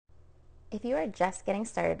If you are just getting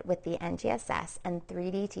started with the NGSS and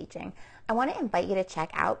 3D teaching, I want to invite you to check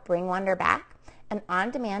out Bring Wonder Back, an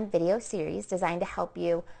on-demand video series designed to help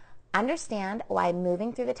you understand why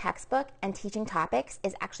moving through the textbook and teaching topics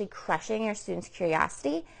is actually crushing your students'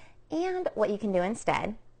 curiosity and what you can do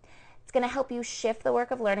instead. It's going to help you shift the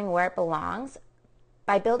work of learning where it belongs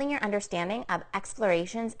by building your understanding of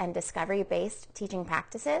explorations and discovery-based teaching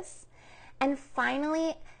practices. And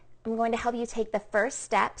finally, I'm going to help you take the first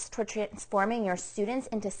steps toward transforming your students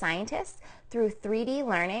into scientists through 3D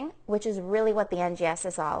learning, which is really what the NGS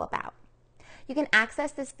is all about. You can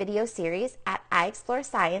access this video series at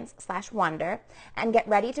iExploreScience/Wonder and get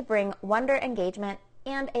ready to bring wonder, engagement,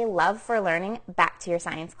 and a love for learning back to your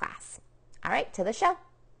science class. All right, to the show.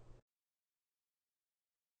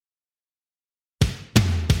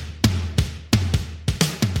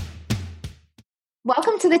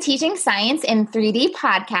 Welcome to the Teaching Science in 3D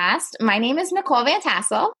podcast. My name is Nicole Van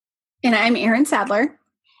Tassel. And I'm Erin Sadler.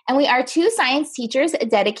 And we are two science teachers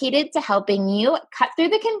dedicated to helping you cut through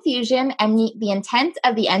the confusion and meet the intent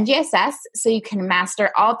of the NGSS so you can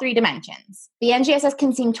master all three dimensions. The NGSS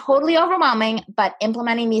can seem totally overwhelming, but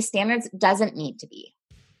implementing these standards doesn't need to be.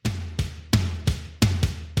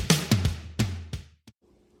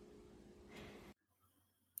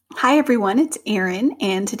 Hi, everyone. It's Erin,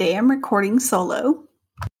 and today I'm recording solo.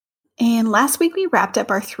 And last week we wrapped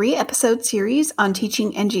up our 3-episode series on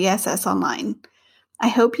teaching NGSS online. I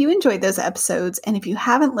hope you enjoyed those episodes, and if you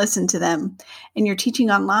haven't listened to them and you're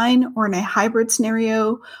teaching online or in a hybrid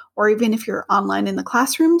scenario, or even if you're online in the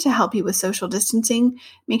classroom to help you with social distancing,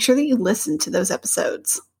 make sure that you listen to those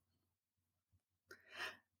episodes.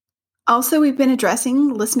 Also, we've been addressing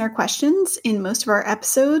listener questions in most of our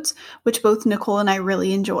episodes, which both Nicole and I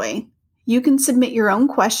really enjoy. You can submit your own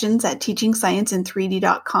questions at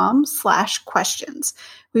teachingscienceinthreed.com/questions.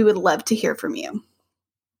 We would love to hear from you.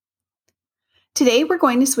 Today, we're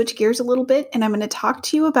going to switch gears a little bit, and I'm going to talk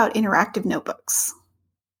to you about interactive notebooks.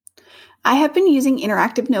 I have been using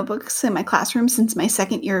interactive notebooks in my classroom since my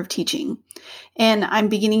second year of teaching, and I'm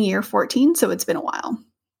beginning year 14, so it's been a while.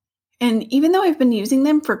 And even though I've been using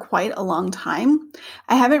them for quite a long time,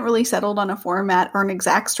 I haven't really settled on a format or an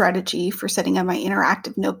exact strategy for setting up my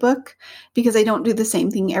interactive notebook because I don't do the same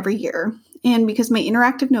thing every year, and because my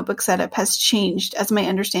interactive notebook setup has changed as my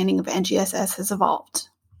understanding of NGSS has evolved.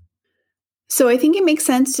 So I think it makes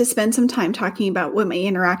sense to spend some time talking about what my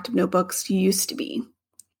interactive notebooks used to be.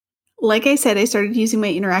 Like I said, I started using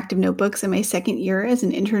my interactive notebooks in my second year as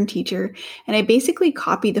an intern teacher, and I basically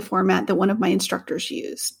copied the format that one of my instructors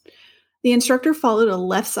used. The instructor followed a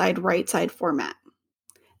left side, right side format.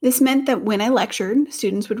 This meant that when I lectured,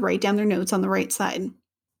 students would write down their notes on the right side.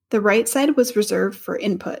 The right side was reserved for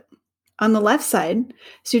input. On the left side,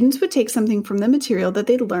 students would take something from the material that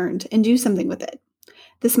they'd learned and do something with it.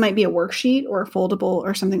 This might be a worksheet or a foldable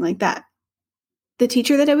or something like that. The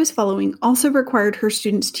teacher that I was following also required her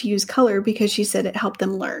students to use color because she said it helped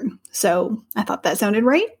them learn. So I thought that sounded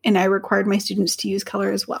right, and I required my students to use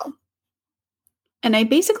color as well. And I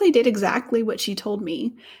basically did exactly what she told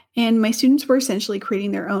me, and my students were essentially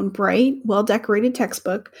creating their own bright, well-decorated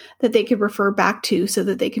textbook that they could refer back to so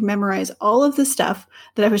that they could memorize all of the stuff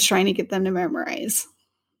that I was trying to get them to memorize.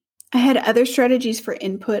 I had other strategies for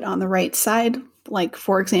input on the right side, like,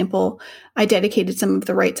 for example, I dedicated some of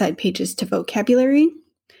the right side pages to vocabulary,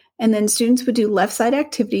 and then students would do left side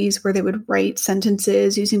activities where they would write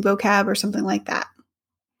sentences using vocab or something like that.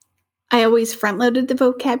 I always front-loaded the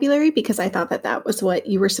vocabulary because I thought that that was what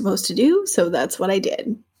you were supposed to do, so that's what I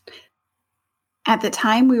did. At the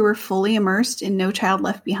time, we were fully immersed in No Child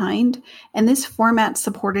Left Behind, and this format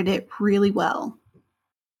supported it really well.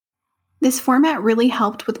 This format really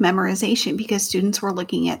helped with memorization because students were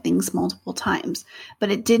looking at things multiple times,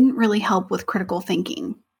 but it didn't really help with critical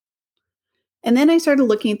thinking. And then I started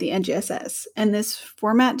looking at the NGSS, and this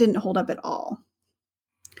format didn't hold up at all.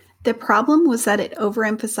 The problem was that it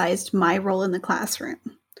overemphasized my role in the classroom.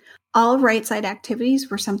 All right side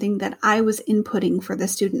activities were something that I was inputting for the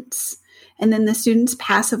students, and then the students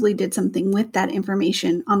passively did something with that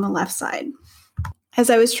information on the left side.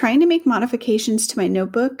 As I was trying to make modifications to my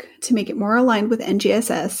notebook to make it more aligned with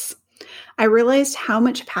NGSS, I realized how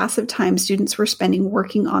much passive time students were spending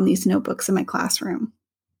working on these notebooks in my classroom.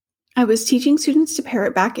 I was teaching students to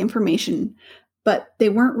parrot back information, but they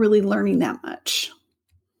weren't really learning that much.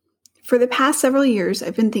 For the past several years,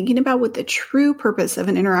 I've been thinking about what the true purpose of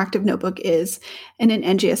an interactive notebook is in an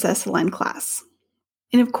NGSS-aligned class.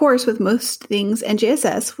 And of course, with most things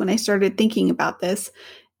NGSS, when I started thinking about this,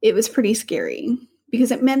 it was pretty scary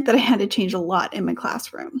because it meant that I had to change a lot in my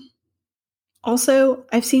classroom. Also,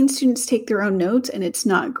 I've seen students take their own notes and it's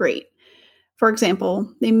not great. For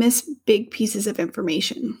example, they miss big pieces of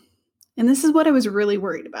information. And this is what I was really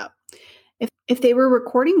worried about. If they were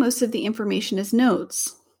recording most of the information as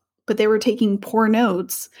notes, but they were taking poor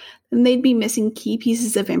notes, then they'd be missing key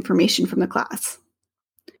pieces of information from the class.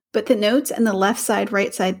 But the notes and the left side,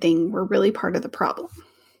 right side thing were really part of the problem.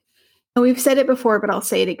 And we've said it before, but I'll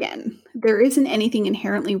say it again. There isn't anything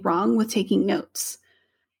inherently wrong with taking notes.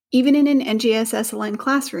 Even in an NGSS-aligned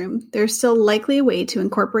classroom, there's still likely a way to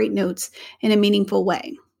incorporate notes in a meaningful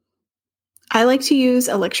way. I like to use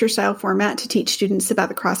a lecture-style format to teach students about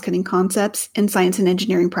the cross-cutting concepts and science and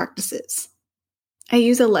engineering practices. I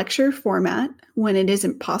use a lecture format when it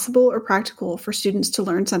isn't possible or practical for students to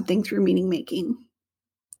learn something through meaning making.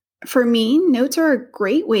 For me, notes are a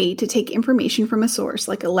great way to take information from a source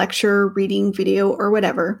like a lecture, reading, video, or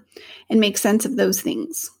whatever, and make sense of those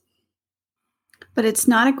things. But it's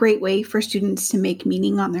not a great way for students to make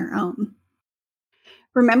meaning on their own.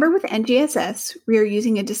 Remember, with NGSS, we are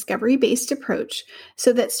using a discovery-based approach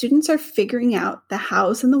so that students are figuring out the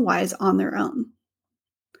hows and the whys on their own.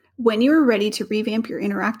 When you are ready to revamp your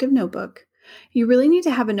interactive notebook, you really need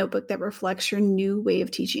to have a notebook that reflects your new way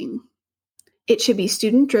of teaching. It should be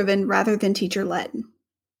student-driven rather than teacher-led.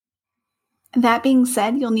 That being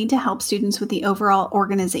said, you'll need to help students with the overall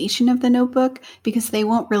organization of the notebook because they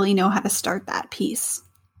won't really know how to start that piece.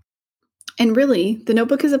 And really, the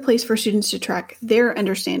notebook is a place for students to track their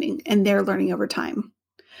understanding and their learning over time.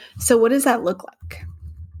 So what does that look like?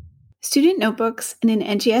 Student notebooks in an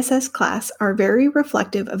NGSS class are very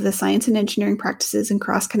reflective of the science and engineering practices and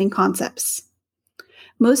cross-cutting concepts.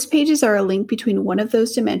 Most pages are a link between one of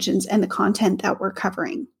those dimensions and the content that we're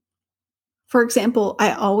covering. For example,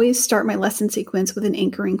 I always start my lesson sequence with an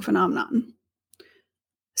anchoring phenomenon.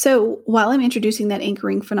 So while I'm introducing that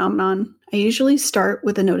anchoring phenomenon, I usually start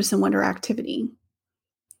with a notice and wonder activity.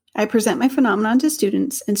 I present my phenomenon to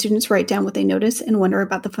students, and students write down what they notice and wonder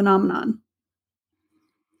about the phenomenon.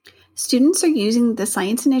 Students are using the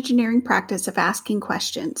science and engineering practice of asking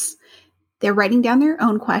questions. They're writing down their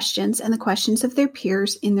own questions and the questions of their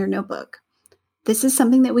peers in their notebook. This is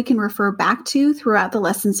something that we can refer back to throughout the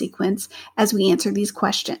lesson sequence as we answer these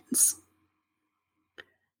questions.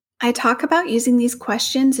 I talk about using these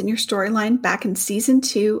questions in your storyline back in Season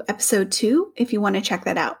 2, Episode 2, if you want to check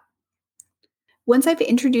that out. Once I've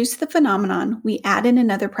introduced the phenomenon, we add in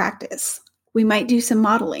another practice. We might do some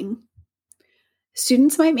modeling.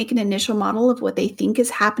 Students might make an initial model of what they think is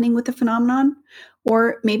happening with the phenomenon,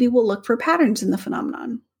 or maybe we'll look for patterns in the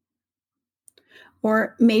phenomenon.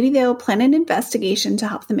 Or maybe they'll plan an investigation to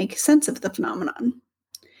help them make sense of the phenomenon.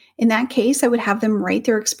 In that case, I would have them write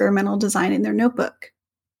their experimental design in their notebook.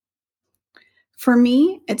 For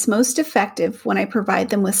me, it's most effective when I provide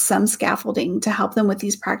them with some scaffolding to help them with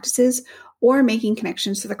these practices or making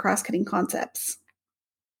connections to the cross-cutting concepts.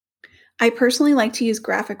 I personally like to use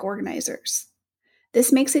graphic organizers.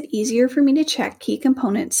 This makes it easier for me to check key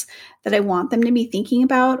components that I want them to be thinking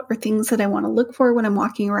about or things that I want to look for when I'm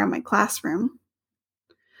walking around my classroom.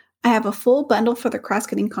 I have a full bundle for the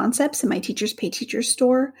cross-cutting concepts in my Teachers Pay Teachers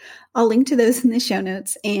store. I'll link to those in the show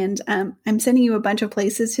notes, and I'm sending you a bunch of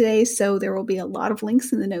places today, so there will be a lot of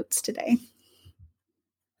links in the notes today.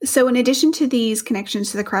 So in addition to these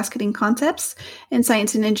connections to the cross-cutting concepts and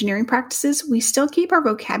science and engineering practices, we still keep our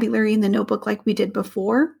vocabulary in the notebook like we did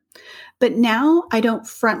before, but now I don't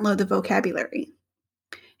front-load the vocabulary.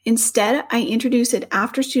 Instead, I introduce it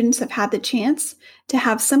after students have had the chance to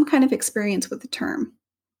have some kind of experience with the term.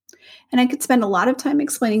 And I could spend a lot of time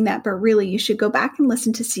explaining that, but really you should go back and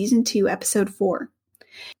listen to Season 2, Episode 4.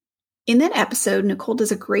 In that episode, Nicole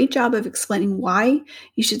does a great job of explaining why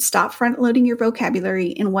you should stop front-loading your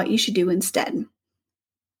vocabulary and what you should do instead.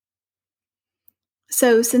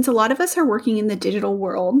 So since a lot of us are working in the digital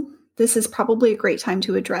world, this is probably a great time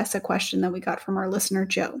to address a question that we got from our listener,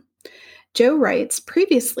 Joe. Joe writes,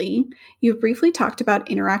 previously, you've briefly talked about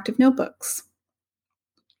interactive notebooks.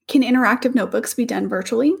 Can interactive notebooks be done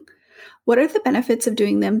virtually? What are the benefits of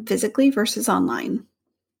doing them physically versus online?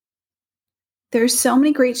 There are so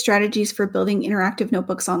many great strategies for building interactive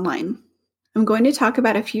notebooks online. I'm going to talk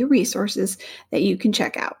about a few resources that you can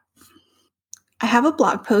check out. I have a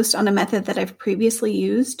blog post on a method that I've previously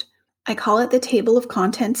used. I call it the table of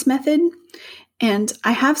contents method, and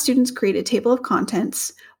I have students create a table of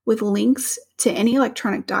contents with links to any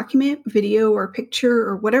electronic document, video, or picture,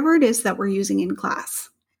 or whatever it is that we're using in class.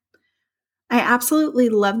 I absolutely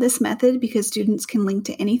love this method because students can link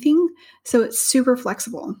to anything, so it's super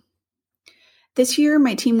flexible. This year,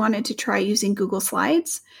 my team wanted to try using Google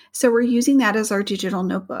Slides, so we're using that as our digital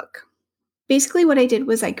notebook. Basically, what I did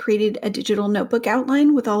was I created a digital notebook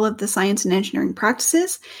outline with all of the science and engineering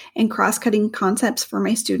practices and cross-cutting concepts for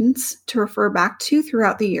my students to refer back to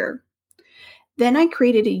throughout the year. Then I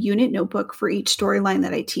created a unit notebook for each storyline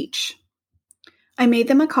that I teach. I made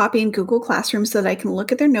them a copy in Google Classroom so that I can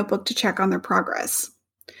look at their notebook to check on their progress.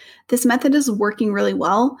 This method is working really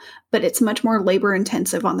well, but it's much more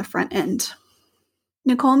labor-intensive on the front end.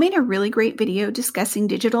 Nicole made a really great video discussing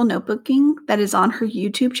digital notebooking that is on her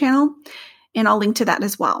YouTube channel, and I'll link to that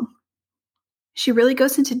as well. She really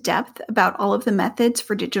goes into depth about all of the methods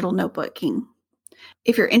for digital notebooking.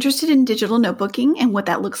 If you're interested in digital notebooking and what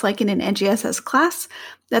that looks like in an NGSS class,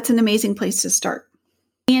 that's an amazing place to start.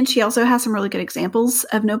 And she also has some really good examples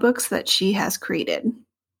of notebooks that she has created.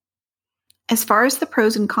 As far as the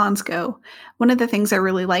pros and cons go, one of the things I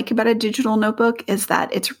really like about a digital notebook is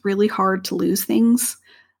that it's really hard to lose things.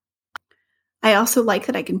 I also like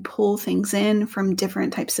that I can pull things in from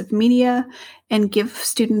different types of media and give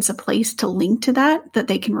students a place to link to that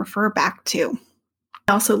they can refer back to.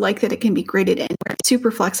 I also like that it can be graded in. It's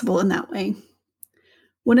super flexible in that way.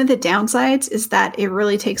 One of the downsides is that it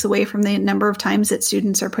really takes away from the number of times that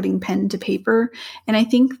students are putting pen to paper. And I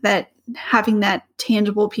think that having that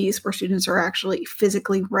tangible piece where students are actually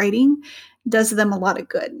physically writing does them a lot of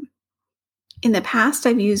good. In the past,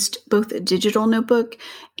 I've used both a digital notebook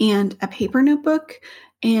and a paper notebook,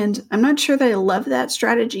 and I'm not sure that I love that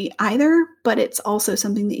strategy either, but it's also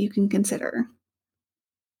something that you can consider.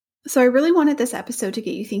 So I really wanted this episode to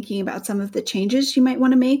get you thinking about some of the changes you might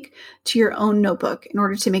want to make to your own notebook in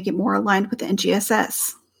order to make it more aligned with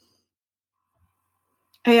NGSS.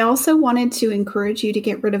 I also wanted to encourage you to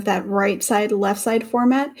get rid of that right side, left side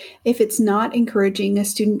format if it's not encouraging a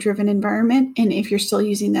student-driven environment and if you're still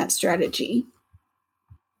using that strategy.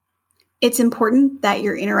 It's important that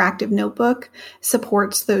your interactive notebook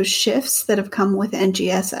supports those shifts that have come with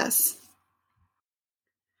NGSS.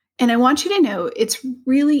 And I want you to know it's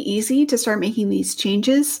really easy to start making these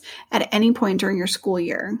changes at any point during your school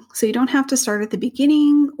year. So you don't have to start at the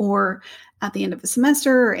beginning or at the end of the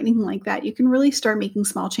semester or anything like that. You can really start making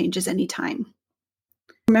small changes anytime.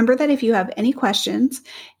 Remember that if you have any questions,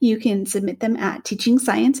 you can submit them at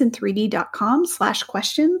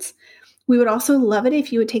teachingscienceinthreed.com/questions. We would also love it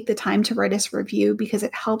if you would take the time to write us a review because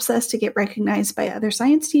it helps us to get recognized by other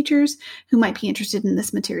science teachers who might be interested in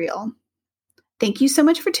this material. Thank you so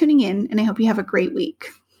much for tuning in, and I hope you have a great week.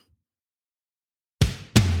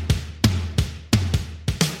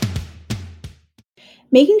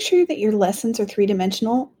 Making sure that your lessons are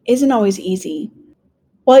three-dimensional isn't always easy.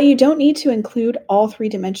 While you don't need to include all 3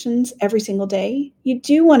 dimensions every single day, you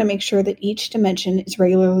do want to make sure that each dimension is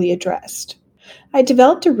regularly addressed. I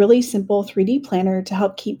developed a really simple 3D planner to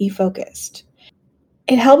help keep me focused.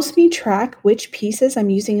 It helps me track which pieces I'm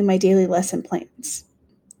using in my daily lesson plans.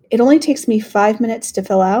 It only takes me 5 minutes to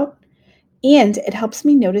fill out, and it helps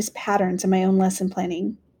me notice patterns in my own lesson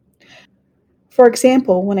planning. For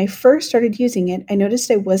example, when I first started using it, I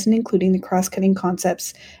noticed I wasn't including the cross-cutting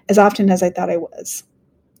concepts as often as I thought I was.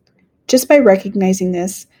 Just by recognizing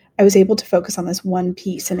this, I was able to focus on this one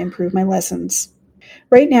piece and improve my lessons.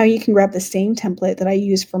 Right now, you can grab the same template that I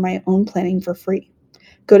use for my own planning for free.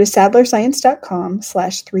 Go to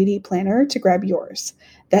sadlerscience.com/3D planner to grab yours.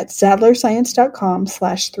 That's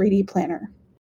sadlerscience.com/3D planner.